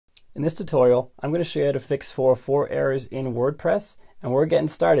In this tutorial, I'm going to show you how to fix 404 errors in WordPress, and we're getting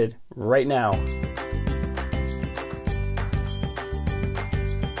started right now.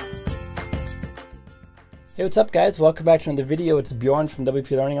 Hey, what's up guys? Welcome back to another video. It's Bjorn from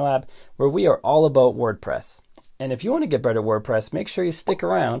WP Learning Lab, where we are all about WordPress. And if you want to get better at WordPress, make sure you stick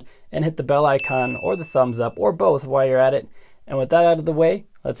around and hit the bell icon or the thumbs up or both while you're at it. And with that out of the way,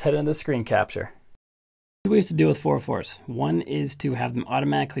 let's head into the screen capture. Two ways to deal with 404s. One is to have them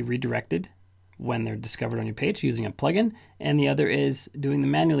automatically redirected when they're discovered on your page using a plugin, and the other is doing them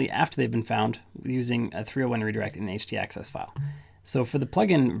manually after they've been found using a 301 redirect in an htaccess file. So for the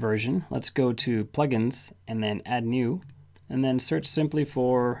plugin version, let's go to plugins and then add new, and then search simply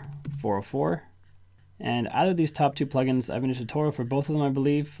for 404. And either of these top two plugins, I've made a tutorial for both of them, I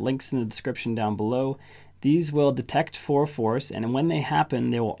believe. Links in the description down below. These will detect 404s, and when they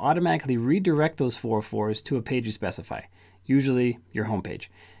happen, they will automatically redirect those 404s to a page you specify, usually your home page.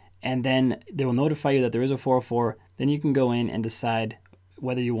 And then they will notify you that there is a 404. Then you can go in and decide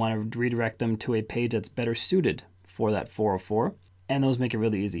whether you want to redirect them to a page that's better suited for that 404. And those make it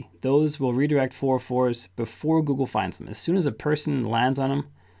really easy. Those will redirect 404s before Google finds them. As soon as a person lands on them,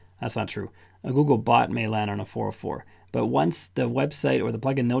 that's not true. A Google bot may land on a 404. But once the website or the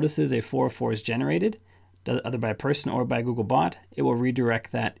plugin notices a 404 is generated, either by a person or by a Google bot, it will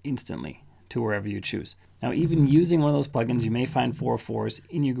redirect that instantly to wherever you choose. Now, even using one of those plugins, you may find 404s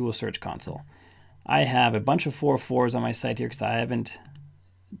in your Google Search Console. I have a bunch of 404s on my site here because I haven't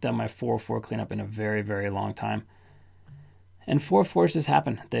done my 404 cleanup in a very, very long time. And 404s just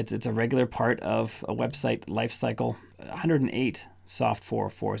happen. It's a regular part of a website life cycle. 108 soft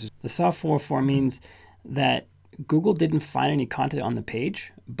 404s. The soft 404 means that Google didn't find any content on the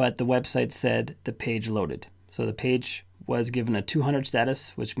page, but the website said the page loaded. So the page was given a 200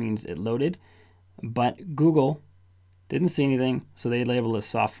 status, which means it loaded, but Google didn't see anything, so they labeled it a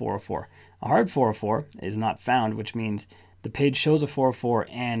soft 404. A hard 404 is not found, which means the page shows a 404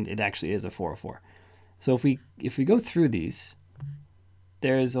 and it actually is a 404. So if we go through these,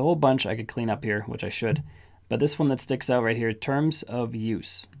 there's a whole bunch I could clean up here, which I should, but this one that sticks out right here, terms of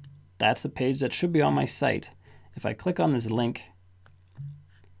use. That's the page that should be on my site. If I click on this link,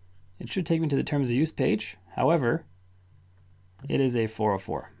 it should take me to the terms of use page. However, it is a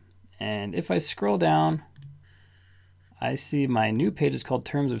 404. And if I scroll down, I see my new page is called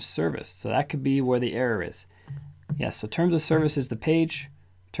terms of service. So that could be where the error is. Yes, so terms of service is the page.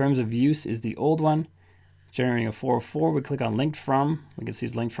 Terms of use is the old one. Generating a 404, we click on linked from. We can see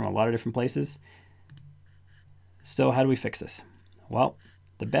it's linked from a lot of different places. So how do we fix this? Well,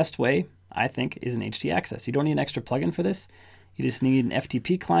 the best way, I think, is an htaccess. You don't need an extra plugin for this. You just need an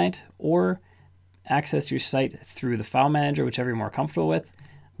FTP client or access your site through the file manager, whichever you're more comfortable with.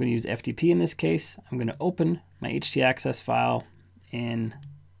 I'm going to use FTP in this case. I'm going to open my htaccess file in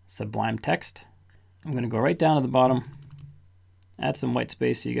Sublime Text. I'm going to go right down to the bottom, add some white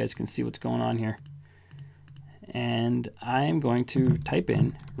space so you guys can see what's going on here. And I'm going to type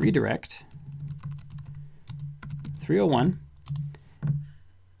in redirect 301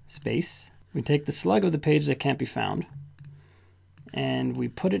 space. We take the slug of the page that can't be found and we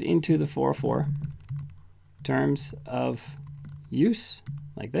put it into the 404 terms of use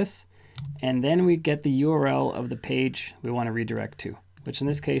like this, and then we get the URL of the page we want to redirect to, which in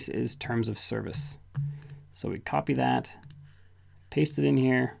this case is terms of service. So we copy that, paste it in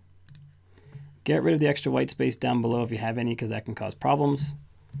here, get rid of the extra white space down below if you have any, because that can cause problems.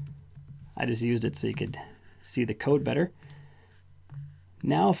 I just used it so you could see the code better.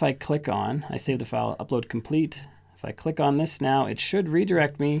 Now if I click on, I save the file, upload complete. If I click on this now, it should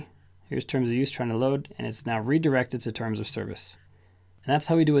redirect me. Here's terms of use trying to load, and it's now redirected to terms of service. And that's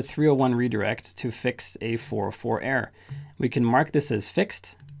how we do a 301 redirect to fix a 404 error. We can mark this as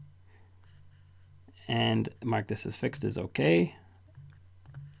fixed, and mark this as fixed is okay.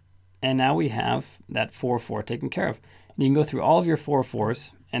 And now we have that 404 taken care of. And you can go through all of your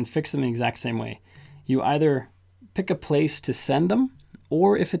 404s and fix them the exact same way. You either pick a place to send them,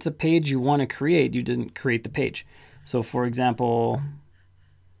 or if it's a page you want to create, you didn't create the page. So for example,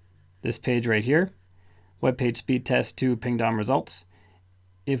 this page right here, web page speed test 2 pingdom results.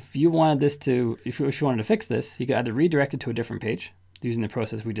 If you wanted this to, if you wanted to fix this, you could either redirect it to a different page using the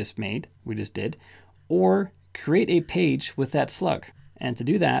process we just did, or create a page with that slug. And to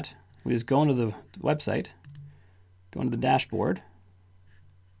do that, we just go into the website, go into the dashboard.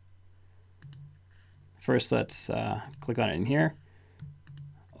 First, let's click on it in here,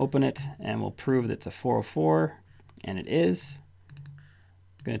 open it, and we'll prove that it's a 404, and it is.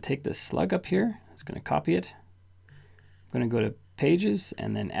 I'm going to take this slug up here. I'm just going to copy it. I'm going to go to pages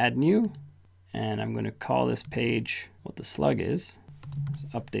and then add new, and I'm going to call this page what the slug is. Let's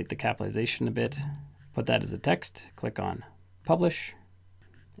update the capitalization a bit, put that as a text, click on publish.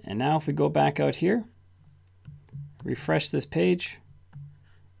 And now if we go back out here, refresh this page,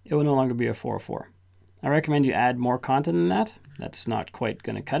 it will no longer be a 404. I recommend you add more content than that. That's not quite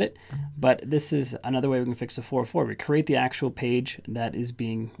going to cut it, but this is another way we can fix a 404. We create the actual page that is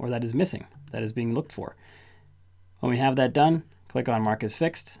missing, that is being looked for. When we have that done, click on Mark as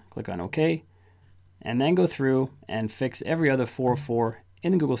Fixed, click on OK, and then go through and fix every other 404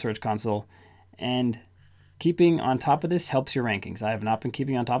 in the Google Search Console. And keeping on top of this helps your rankings. I have not been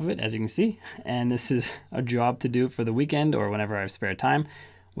keeping on top of it, as you can see, and this is a job to do for the weekend or whenever I have spare time,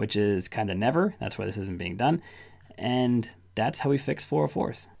 which is kind of never. That's why this isn't being done. And that's how we fix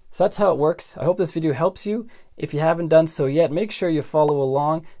 404s. So that's how it works. I hope this video helps you. If you haven't done so yet, make sure you follow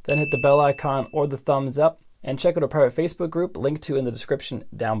along, then hit the bell icon or the thumbs up, and check out our private Facebook group, linked to in the description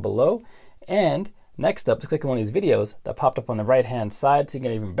down below. And next up is click on one of these videos that popped up on the right-hand side so you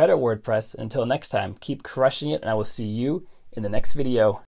can get even better WordPress. Until next time, keep crushing it, and I will see you in the next video.